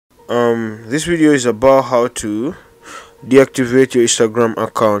This video is about how to deactivate your Instagram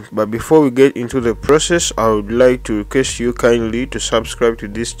account, but before we get into the process, I would like to request you kindly to subscribe to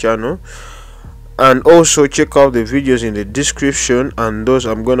this channel and also check out the videos in the description and those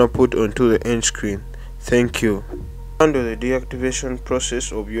I'm gonna put onto the end screen. Thank you. Under the deactivation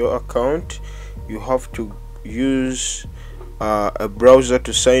process of your account, you have to use a browser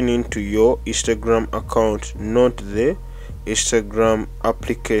to sign in to your Instagram account, not the Instagram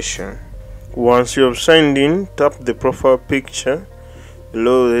application. Once you have signed in, tap the profile picture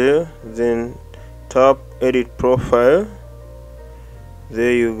below there, then tap edit profile.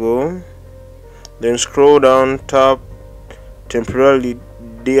 There you go. Then scroll down, tap temporarily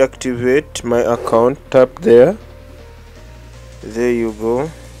deactivate my account, tap there. There you go.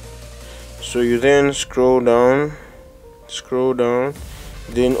 So you then scroll down,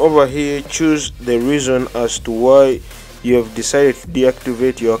 then over here choose the reason as to why you have decided to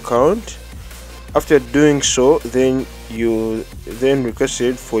deactivate your account. After doing so, then you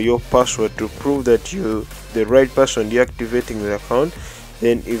requested for your password to prove that you're the right person deactivating the account.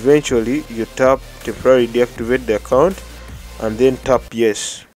 Then eventually you tap temporarily deactivate the account and then tap yes.